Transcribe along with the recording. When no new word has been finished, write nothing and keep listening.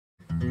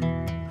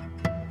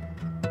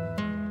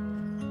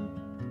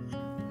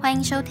欢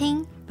迎收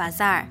听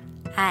Bazaar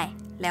爱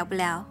聊不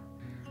聊？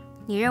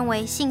你认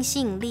为性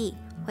吸引力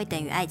会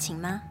等于爱情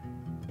吗？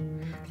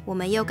我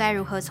们又该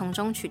如何从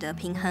中取得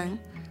平衡，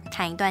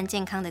谈一段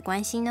健康的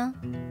关系呢？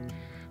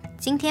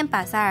今天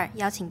Bazaar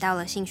邀请到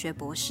了性学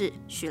博士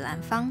许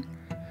蓝方，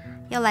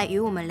要来与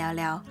我们聊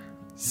聊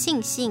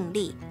性吸引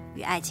力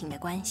与爱情的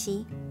关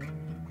系，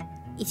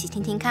一起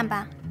听听看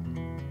吧。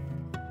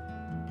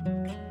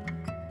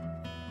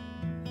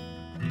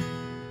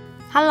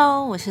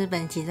Hello， 我是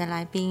本集的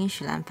来宾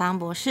许蓝方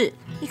博士。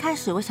一开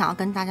始我想要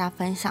跟大家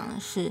分享的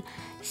是，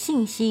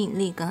性吸引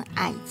力跟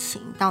爱情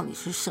到底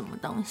是什么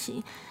东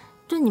西？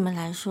对你们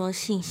来说，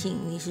性吸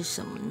引力是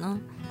什么呢？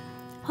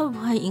会不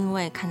会因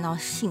为看到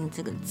性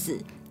这个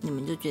字，你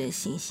们就觉得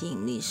性吸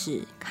引力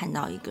是看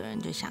到一个人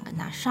就想跟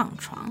他上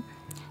床，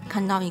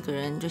看到一个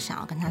人就想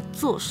要跟他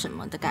做什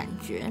么的感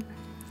觉？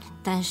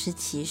但是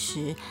其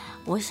实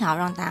我想要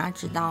让大家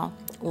知道，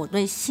我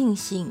对性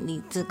吸引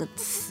力这个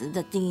词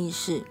的定义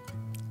是，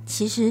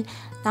其实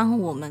当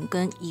我们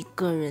跟一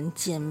个人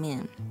见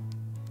面，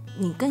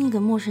你跟一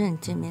个陌生人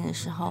见面的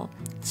时候，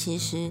其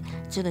实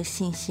这个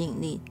性吸引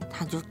力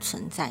它就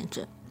存在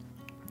着。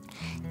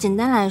简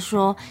单来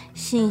说，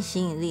性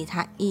吸引力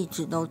它一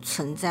直都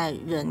存在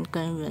人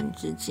跟人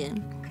之间，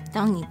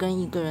当你跟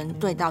一个人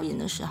对到眼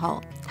的时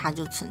候，它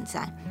就存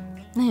在。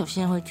那有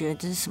些人会觉得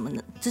这是什么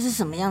呢？这是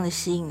什么样的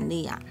吸引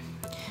力啊？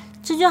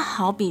这就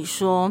好比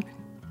说，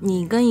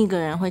你跟一个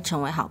人会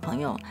成为好朋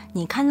友，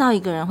你看到一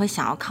个人会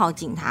想要靠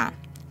近他，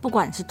不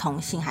管是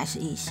同性还是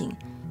异性，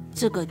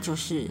这个就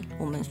是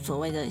我们所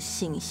谓的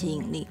性吸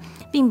引力，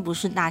并不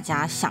是大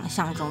家想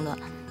象中的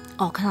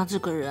看到这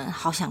个人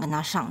好想跟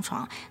他上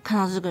床，看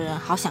到这个人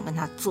好想跟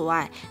他做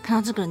爱，看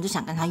到这个人就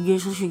想跟他约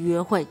出去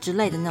约会之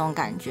类的那种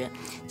感觉，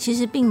其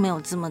实并没有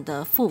这么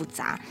的复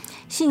杂。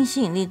性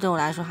吸引力对我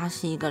来说，它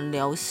是一个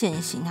流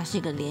线型，它是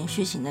一个连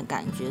续型的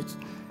感觉。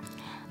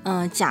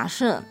假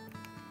设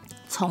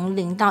从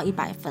0到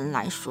100分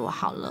来说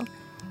好了，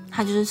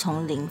它就是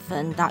从0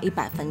分到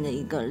100分的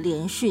一个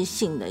连续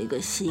性的一个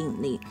吸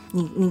引力。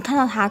你看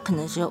到它可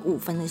能只有5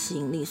分的吸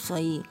引力，所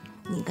以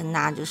你跟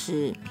它就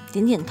是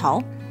点点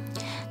头。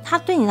它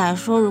对你来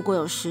说，如果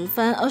有10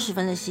分、20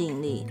分的吸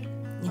引力，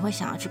你会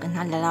想要去跟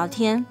他聊聊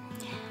天。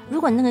如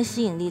果那个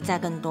吸引力再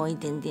更多一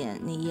点点，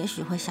你也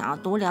许会想要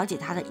多了解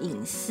他的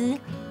隐私。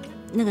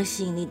那个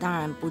吸引力当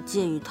然不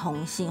介于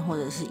同性或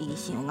者是异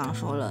性，我刚刚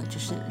说了，就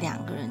是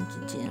2个人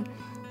之间。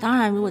当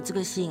然，如果这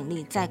个吸引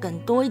力再更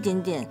多一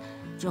点点，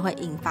就会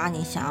引发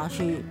你想要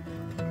去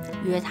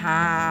约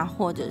他，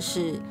或者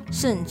是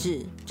甚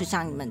至就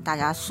像你们大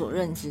家所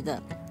认知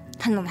的，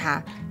看到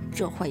他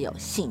就会有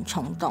性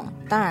冲动。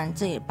当然，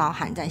这也包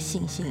含在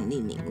性吸引力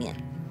里面。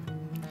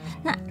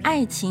那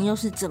爱情又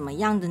是怎么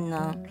样的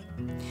呢？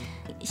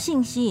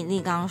性吸引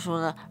力刚刚说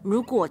了，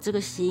如果这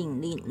个吸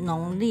引力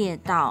浓烈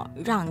到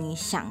让你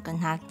想跟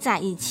他在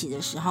一起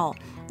的时候，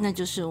那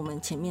就是我们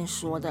前面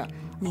说的，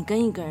你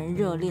跟一个人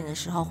热恋的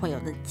时候会有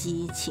的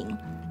激情。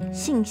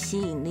性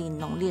吸引力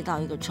浓烈到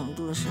一个程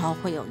度的时候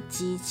会有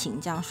激情，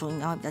这样说应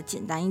该会比较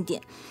简单一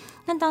点。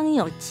那当你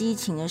有激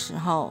情的时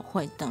候，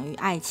会等于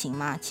爱情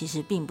吗？其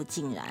实并不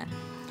尽然。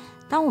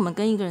当我们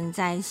跟一个人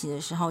在一起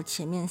的时候，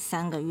前面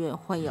3个月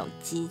会有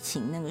激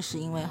情，那个是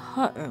因为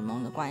荷尔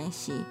蒙的关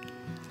系。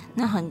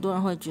那很多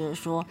人会觉得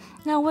说，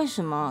那为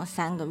什么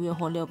3个月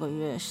或6个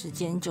月时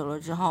间久了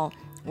之后，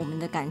我们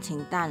的感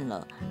情淡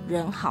了，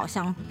人好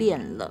像变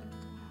了？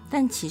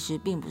但其实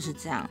并不是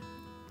这样。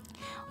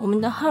我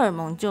们的荷尔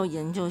蒙就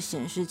研究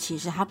显示，其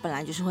实它本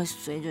来就是会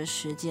随着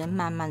时间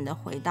慢慢的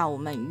回到我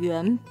们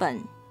原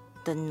本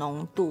的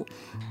浓度。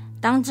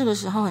当这个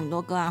时候，很多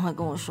个案会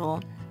跟我说，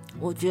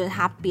我觉得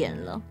它变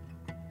了。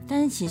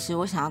但是其实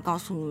我想要告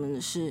诉你们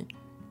的是，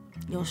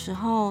有时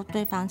候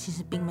对方其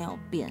实并没有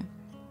变，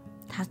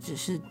他只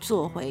是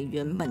做回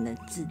原本的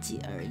自己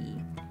而已。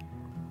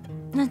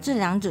那这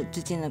2者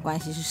之间的关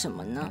系是什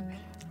么呢？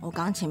我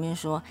刚前面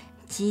说，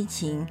激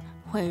情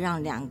会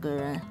让2个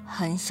人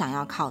很想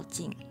要靠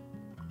近，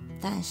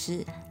但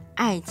是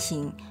爱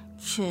情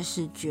却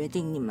是决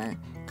定你们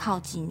靠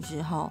近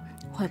之后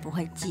会不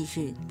会继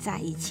续在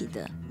一起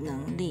的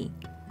能力。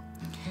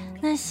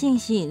那性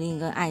吸引力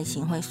跟爱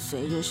情会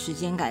随着时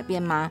间改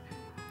变吗？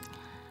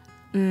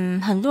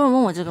很多人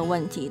问我这个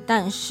问题，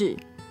但是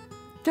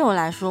对我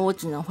来说，我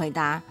只能回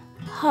答，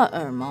荷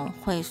尔蒙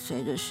会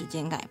随着时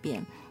间改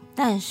变，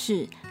但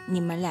是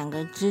你们2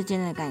个之间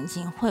的感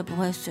情会不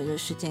会随着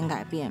时间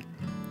改变，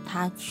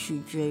它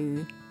取决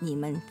于你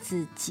们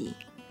自己，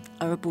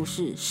而不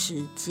是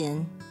时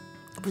间。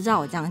不知道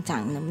我这样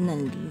讲你能不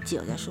能理解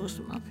我在说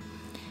什么？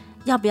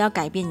要不要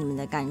改变你们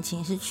的感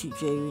情是取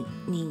决于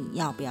你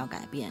要不要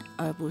改变，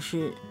而不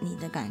是你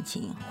的感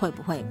情会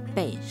不会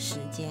被时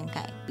间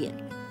改变。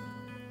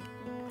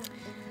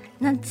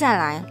那再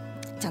来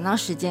讲到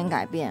时间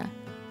改变，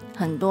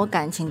很多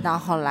感情到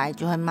后来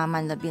就会慢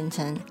慢的变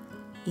成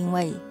因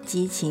为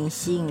激情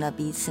吸引了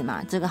彼此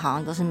嘛，这个好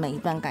像都是每一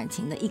段感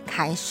情的一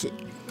开始。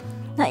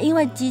那因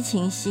为激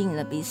情吸引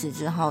了彼此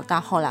之后，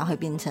到后来会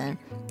变成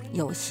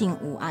有性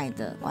无爱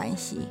的关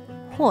系，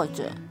或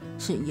者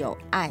是有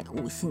爱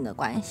无性的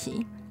关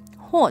系。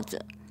或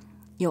者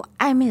有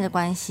暧昧的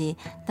关系，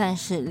但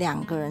是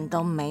两个人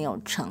都没有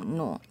承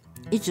诺，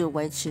一直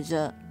维持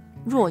着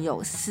若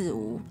有似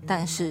无，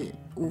但是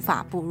无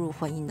法步入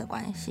婚姻的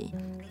关系。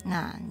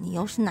那你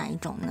又是哪一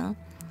种呢？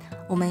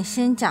我们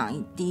先讲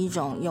第一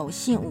种有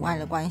性无爱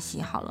的关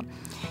系好了。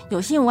有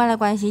性无爱的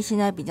关系现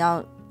在比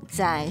较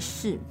在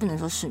不能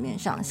说市面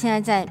上，现在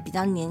在比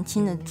较年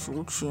轻的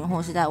族群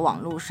或是在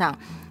网络上，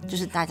就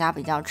是大家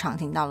比较常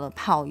听到的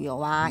炮友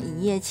啊、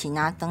一夜情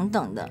啊等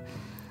等的。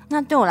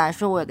那对我来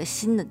说，我有个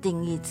新的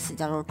定义词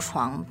叫做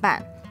床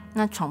伴。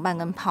那床伴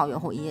跟炮友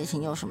或一夜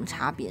情又有什么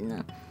差别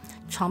呢？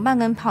床伴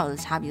跟炮友的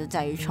差别就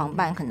在于床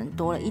伴可能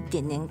多了一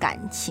点点感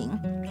情，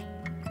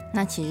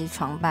那其实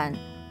床伴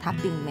它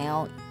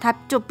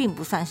就并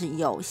不算是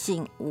有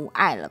性无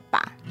爱了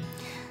吧。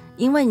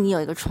因为你有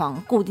一个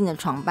固定的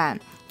床伴，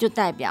就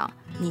代表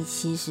你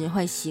其实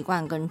会习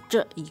惯跟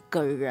这一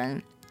个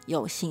人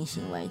有性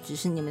行为，只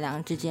是你们两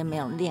个之间没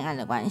有恋爱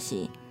的关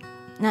系。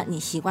那你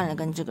习惯了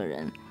跟这个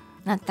人，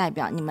那代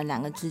表你们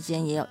两个之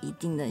间也有一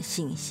定的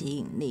性吸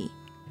引力。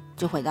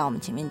就回到我们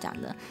前面讲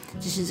的，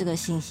只是这个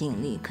性吸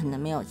引力可能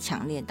没有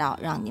强烈到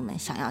让你们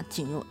想要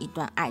进入一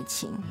段爱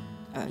情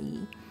而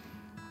已。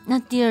那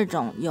第二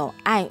种有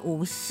爱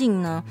无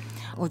性呢？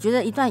我觉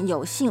得一段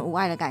有性无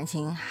爱的感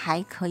情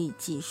还可以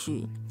继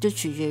续，就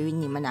取决于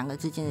你们两个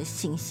之间的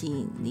性吸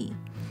引力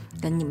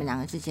跟你们两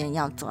个之间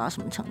要走到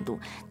什么程度。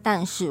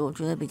但是我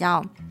觉得比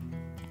较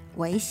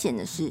危险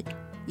的是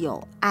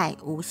有爱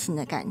无性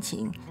的感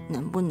情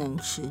能不能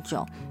持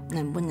久，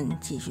能不能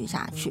继续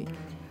下去。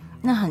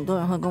那很多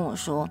人会跟我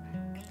说，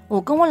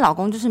我跟我老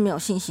公就是没有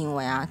性行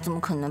为啊，怎么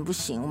可能不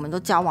行？我们都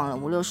交往了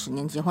5-60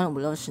年，结婚了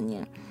5-60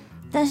年。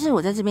但是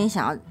我在这边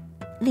想要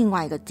另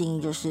外一个定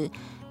义，就是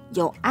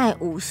有爱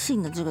无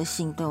性的这个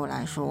性对我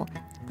来说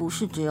不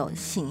是只有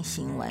性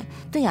行为。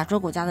对亚洲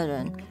国家的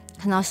人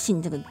看到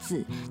性这个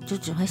字就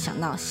只会想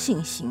到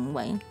性行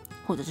为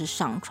或者是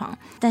上床，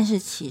但是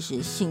其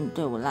实性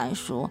对我来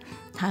说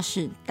它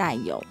是带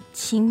有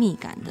亲密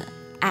感的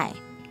爱。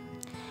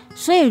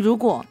所以如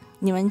果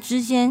你们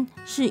之间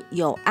是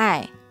有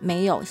爱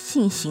没有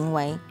性行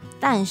为，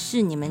但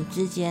是你们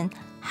之间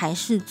还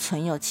是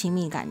存有亲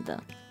密感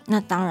的，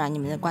那当然你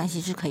们的关系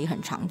是可以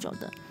很长久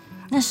的。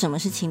那什么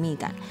是亲密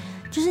感？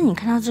就是你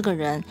看到这个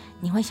人，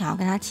你会想要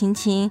跟他亲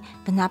亲，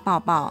跟他抱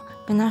抱，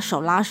跟他手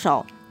拉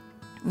手，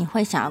你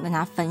会想要跟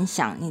他分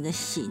享你的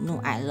喜怒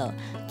哀乐，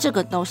这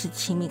个都是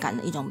亲密感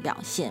的一种表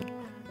现，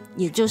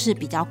也就是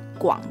比较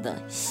广的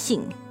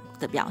性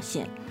的表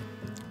现。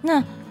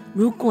那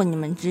如果你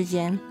们之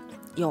间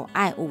有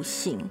爱无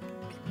性，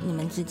你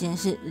们之间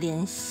是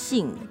连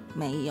性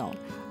没有，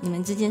你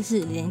们之间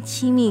是连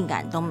亲密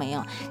感都没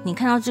有，你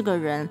看到这个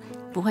人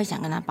不会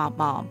想跟他抱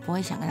抱，不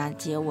会想跟他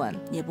接吻，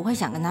也不会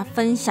想跟他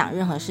分享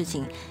任何事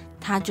情，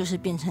他就是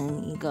变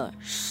成一个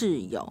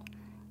室友。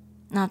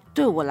那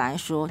对我来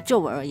说，就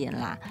我而言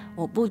啦，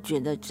我不觉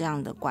得这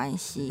样的关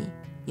系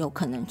有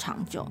可能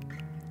长久。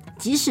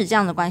即使这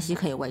样的关系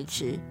可以维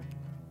持，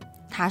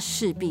它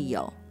势必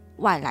有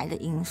外来的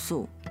因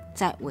素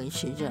在维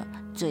持着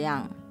这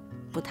样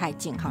不太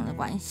健康的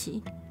关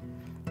系。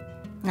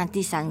那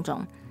第三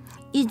种，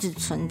一直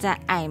存在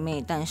暧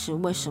昧，但是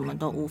为什么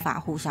都无法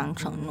互相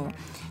承诺？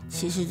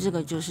其实这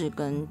个就是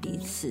跟彼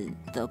此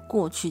的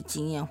过去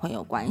经验会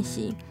有关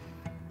系。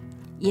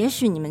也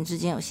许你们之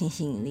间有性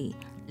吸引力，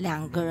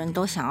两个人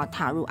都想要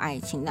踏入爱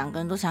情，两个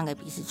人都想给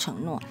彼此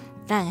承诺，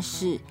但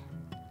是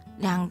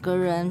两个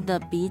人的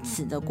彼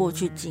此的过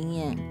去经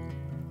验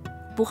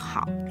不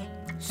好，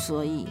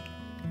所以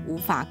无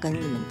法跟你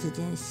们之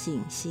间的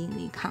性吸引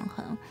力抗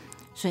衡。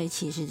所以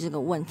其实这个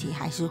问题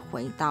还是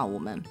回到我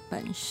们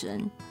本身，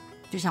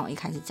就像我一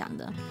开始讲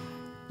的，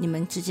你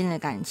们之间的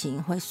感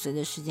情会随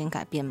着时间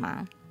改变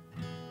吗？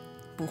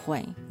不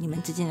会，你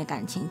们之间的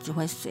感情只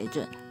会随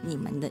着你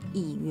们的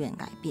意愿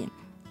改变，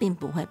并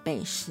不会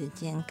被时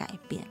间改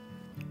变。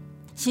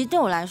其实对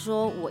我来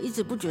说，我一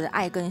直不觉得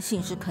爱跟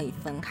性是可以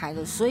分开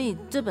的，所以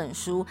这本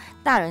书《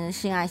大人的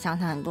性爱相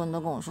谈》，很多人都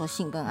跟我说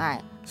性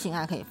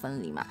爱可以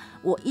分离嘛，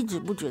我一直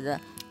不觉得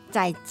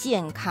在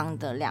健康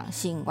的两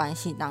性关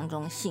系当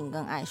中，性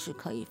跟爱是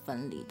可以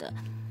分离的。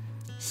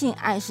性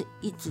爱是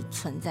一直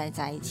存在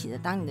在一起的。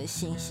当你的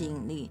性吸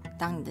引力，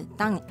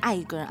当你爱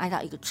一个人爱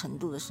到一个程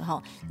度的时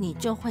候，你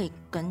就会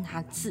跟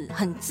他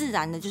很自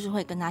然的，就是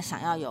会跟他想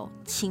要有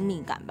亲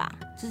密感吧，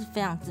这是非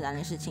常自然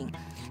的事情。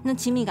那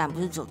亲密感不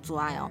是只有做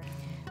爱哦，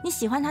你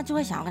喜欢他就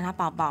会想要跟他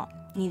抱抱，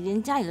你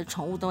连家里的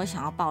宠物都会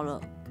想要抱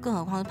了，更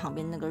何况是旁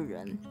边那个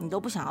人，你都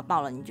不想要抱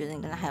了，你觉得你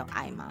跟他还有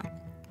爱吗？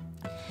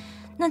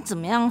那怎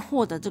么样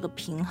获得这个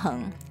平衡，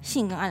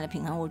性跟爱的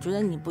平衡？我觉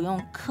得你不用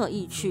刻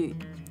意去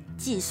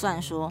计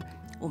算说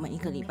我们一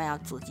个礼拜要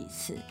做几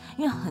次，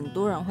因为很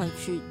多人会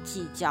去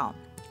计较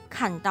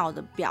看到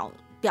的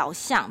表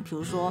象，比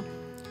如说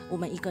我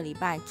们一个礼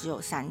拜只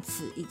有3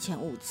次，以前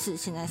5次，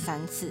现在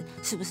3次，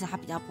是不是他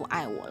比较不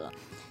爱我了？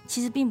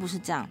其实并不是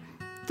这样。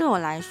对我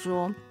来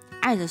说，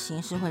爱的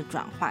形式会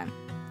转换，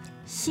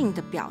性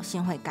的表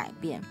现会改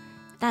变，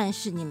但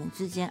是你们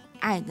之间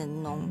爱的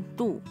浓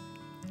度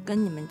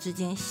跟你们之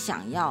间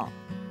想要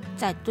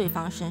在对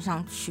方身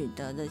上取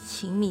得的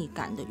亲密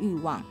感的欲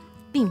望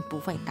并不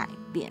会改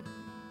变，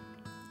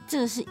这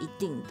个是一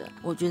定的。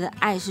我觉得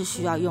爱是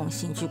需要用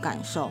心去感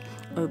受，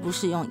而不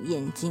是用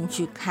眼睛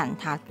去看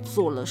他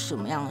做了什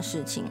么样的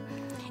事情，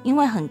因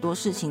为很多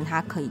事情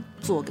他可以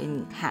做给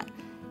你看，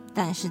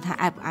但是他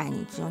爱不爱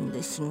你，只有你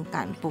的心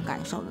不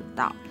感受得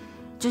到。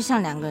就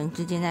像两个人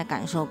之间在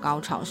感受高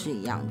潮是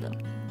一样的，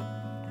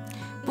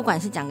不管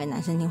是讲给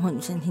男生听或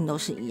女生听都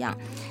是一样。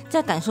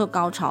在感受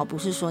高潮，不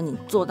是说你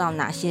做到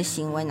哪些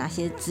行为、哪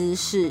些姿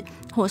势，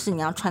或是你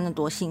要穿得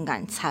多性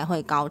感才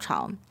会高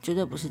潮，绝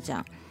对不是这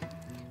样。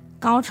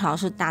高潮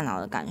是大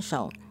脑的感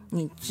受，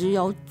你只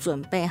有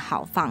准备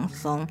好放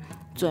松，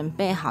准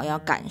备好要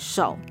感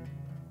受，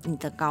你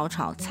的高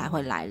潮才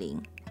会来临。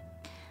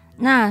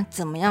那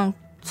怎么样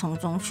从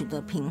中取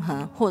得平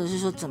衡，或者是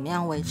说怎么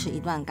样维持一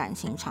段感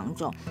情长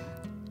久，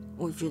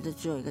我觉得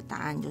只有一个答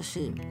案，就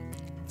是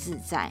自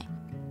在。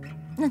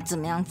那怎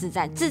么样自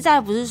在？自在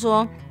不是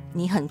说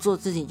你很做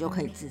自己就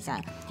可以自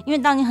在，因为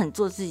当你很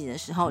做自己的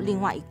时候，另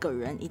外一个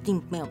人一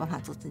定没有办法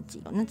做自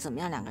己。那怎么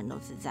样两个人都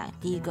自在？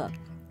第一个，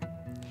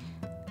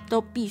都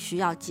必须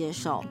要接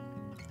受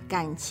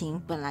感情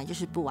本来就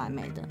是不完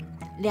美的，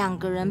两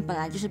个人本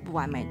来就是不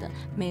完美的，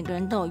每个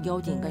人都有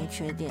优点跟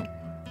缺点，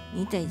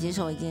你得接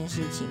受一件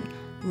事情，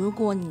如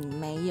果你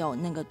没有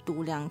那个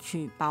度量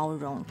去包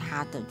容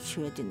他的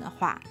缺点的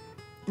话，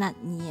那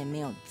你也没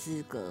有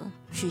资格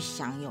去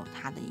享有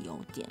他的优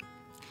点。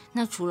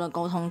那除了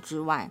沟通之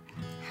外，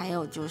还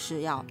有就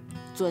是要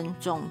尊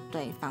重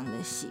对方的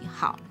喜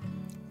好。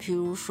比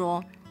如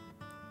说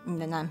你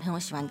的男朋友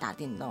喜欢打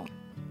电动，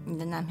你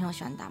的男朋友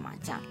喜欢打麻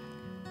将，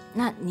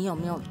那你有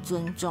没有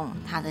尊重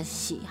他的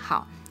喜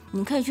好？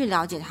你可以去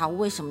了解他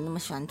为什么那么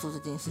喜欢做这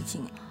件事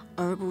情，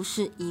而不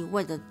是一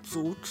味的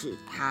阻止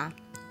他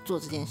做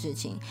这件事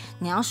情。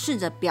你要试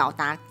着表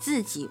达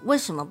自己为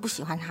什么不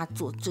喜欢他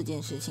做这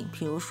件事情。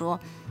比如说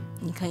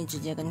你可以直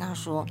接跟他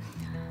说，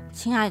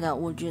亲爱的，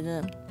我觉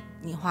得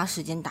你花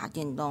时间打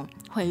电动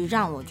会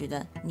让我觉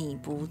得你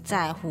不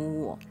在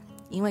乎我，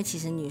因为其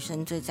实女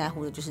生最在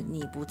乎的就是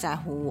你不在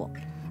乎我，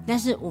但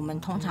是我们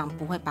通常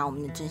不会把我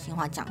们的真心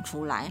话讲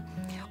出来，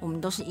我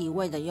们都是一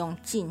味的用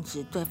禁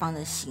止对方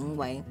的行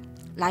为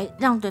来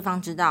让对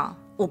方知道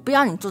我不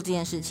要你做这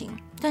件事情，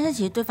但是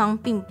其实对方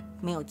并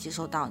没有接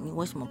受到你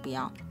为什么不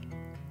要。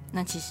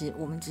那其实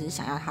我们只是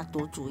想要他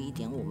多注意一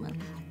点我们。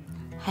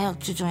还有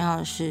最重要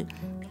的是，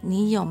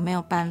你有没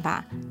有办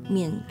法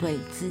面对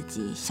自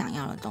己想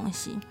要的东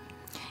西？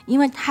因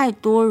为太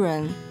多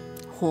人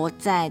活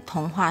在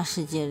童话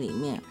世界里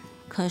面，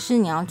可是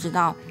你要知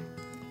道，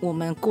我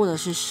们过的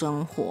是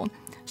生活，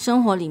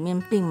生活里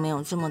面并没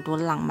有这么多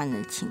浪漫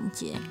的情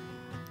节。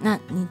那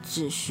你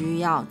只需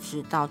要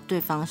知道对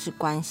方是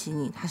关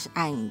心你，他是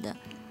爱你的。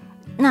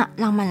那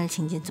浪漫的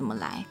情节怎么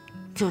来？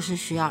就是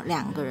需要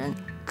两个人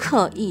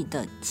刻意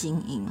的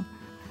经营。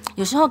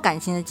有时候感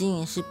情的经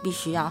营是必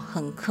须要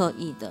很刻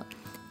意的，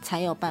才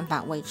有办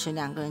法维持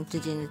两个人之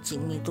间的紧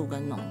密度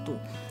跟浓度。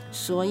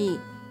所以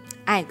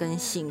爱跟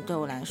性对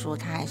我来说，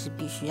它还是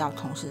必须要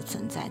同时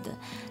存在的。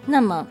那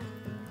么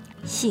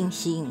性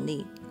吸引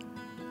力，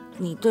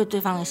你对对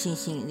方的性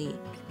吸引力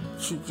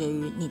取决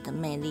于你的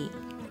魅力。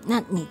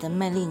那你的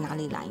魅力哪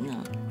里来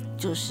呢？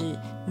就是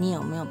你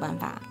有没有办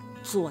法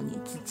做你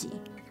自己。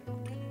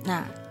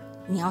那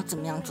你要怎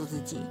么样做自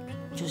己？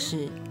就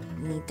是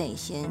你得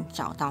先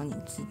找到你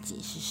自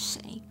己是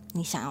谁，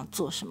你想要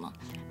做什么，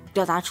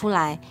表达出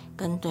来，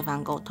跟对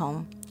方沟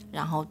通，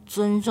然后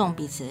尊重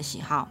彼此的喜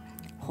好，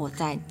活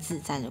在自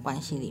在的关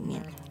系里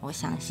面。我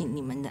相信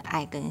你们的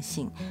爱跟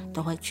性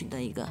都会取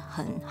得一个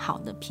很好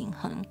的平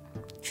衡，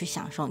去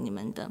享受你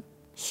们的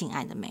性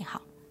爱的美好。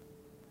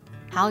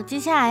好，接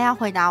下来要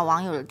回答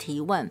网友的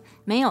提问，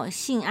没有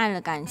性爱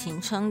的感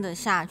情撑得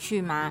下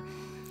去吗？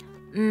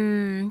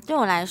对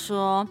我来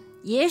说，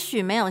也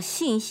许没有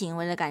性行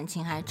为的感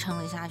情还撑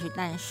得下去，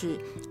但是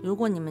如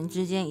果你们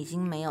之间已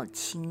经没有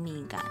亲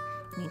密感，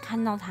你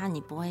看到他，你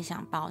不会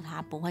想抱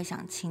他，不会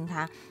想亲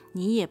他，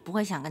你也不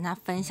会想跟他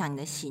分享你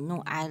的喜怒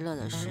哀乐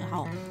的时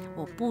候，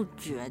我不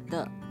觉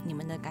得你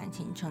们的感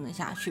情撑得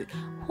下去，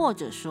或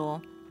者说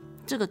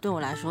这个对我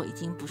来说已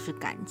经不是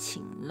感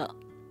情了。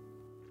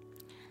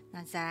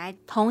那再来，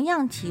同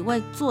样体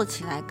位做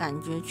起来感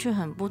觉却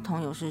很不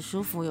同，有时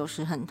舒服，有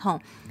时很痛。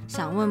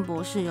想问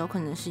博士，有可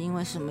能是因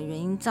为什么原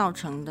因造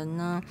成的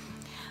呢？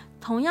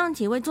同样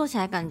体位做起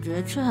来感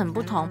觉却很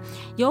不同，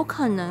有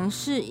可能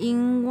是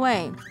因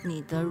为你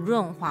的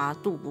润滑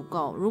度不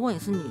够。如果你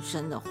是女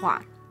生的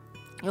话，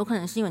有可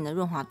能是因为你的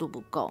润滑度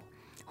不够，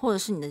或者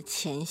是你的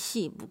前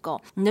戏不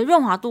够。你的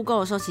润滑度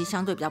够的时候，其实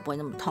相对比较不会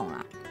那么痛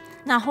啦。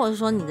那或者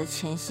说你的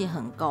前戏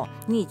很够，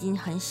你已经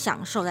很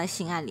享受在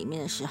性爱里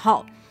面的时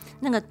候，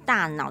那个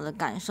大脑的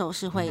感受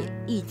是会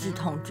抑制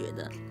痛觉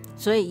的，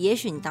所以也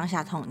许你当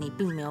下痛，你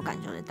并没有感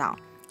受得到。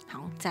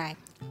好，再来，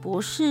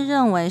博士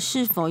认为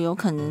是否有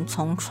可能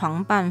从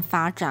床伴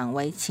发展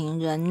为情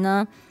人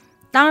呢？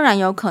当然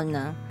有可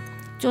能，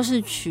就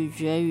是取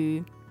决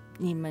于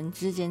你们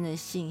之间的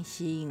性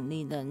吸引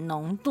力的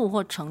浓度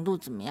或程度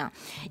怎么样。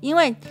因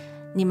为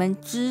你们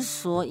之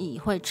所以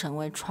会成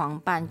为床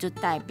伴，就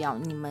代表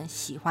你们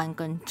喜欢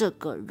跟这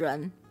个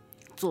人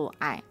做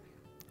爱。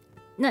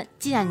那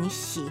既然你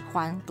喜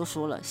欢，都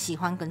说了喜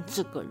欢跟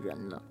这个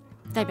人了，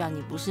代表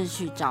你不是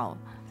去找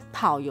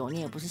炮友，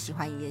你也不是喜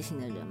欢一夜性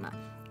的人嘛。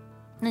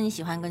那你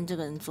喜欢跟这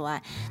个人做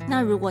爱，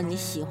那如果你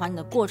喜欢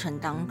的过程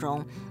当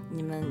中，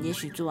你们也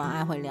许做完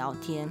爱会聊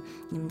天，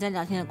你们在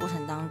聊天的过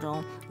程当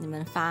中，你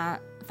们发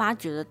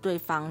掘了对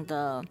方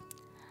的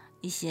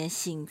一些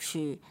兴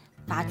趣，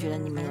发觉了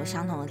你们有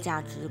相同的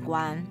价值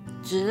观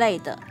之类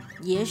的，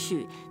也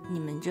许你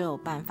们就有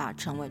办法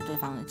成为对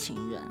方的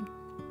情人。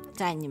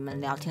在你们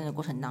聊天的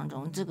过程当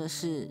中，这个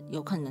是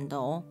有可能的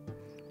哦。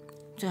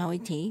最后一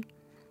题，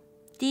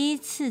第一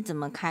次怎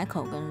么开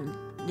口跟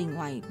另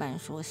外一半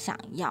说想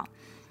要？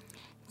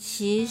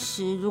其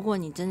实如果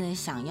你真的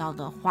想要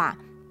的话，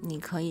你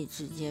可以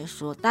直接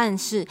说，但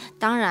是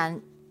当然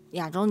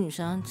亚洲女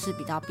生是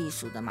比较避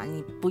俗的嘛，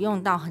你不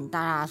用到很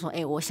大大的说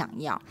我想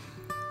要，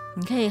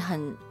你可以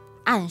很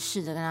暗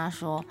示的跟他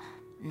说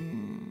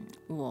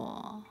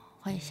我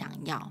会想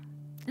要，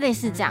类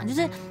似这样，就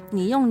是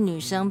你用女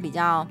生比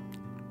较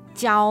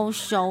娇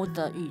羞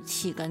的语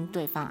气跟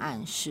对方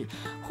暗示，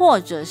或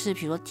者是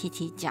比如说踢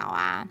踢脚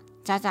啊，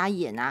眨眨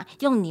眼啊，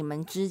用你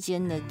们之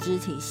间的肢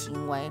体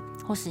行为，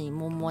或是你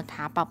摸摸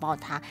他抱抱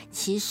他，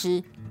其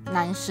实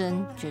男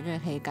生绝对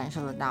可以感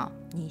受得到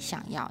你想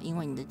要，因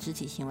为你的肢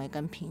体行为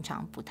跟平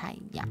常不太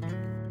一样。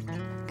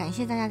感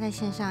谢大家在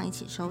线上一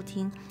起收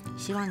听，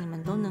希望你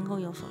们都能够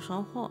有所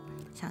收获。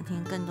想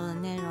听更多的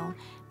内容，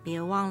别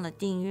忘了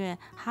订阅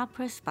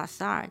Harper's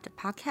Bazaar 的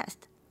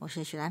Podcast。我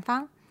是许兰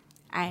芳，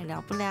爱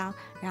聊不聊，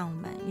让我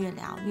们越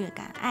聊越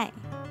敢爱。